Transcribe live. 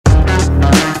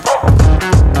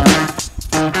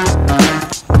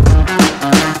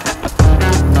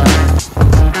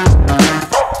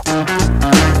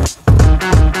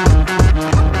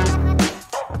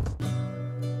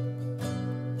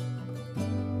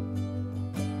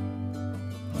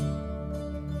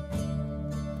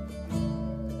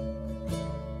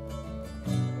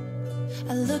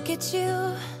look at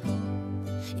you,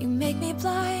 you make me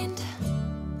blind.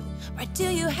 Why do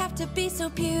you have to be so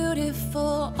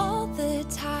beautiful all the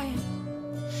time?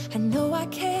 I know I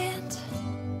can't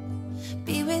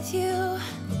be with you.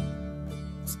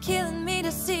 It's killing me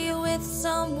to see you with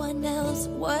someone else.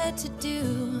 What to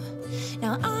do?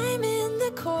 Now I'm in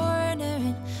the corner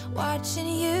and watching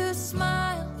you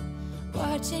smile,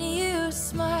 watching you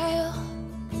smile.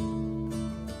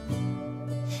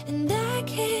 And I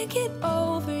can't get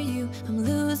over you, I'm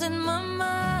losing my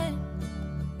mind.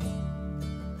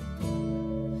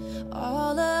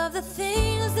 All of the things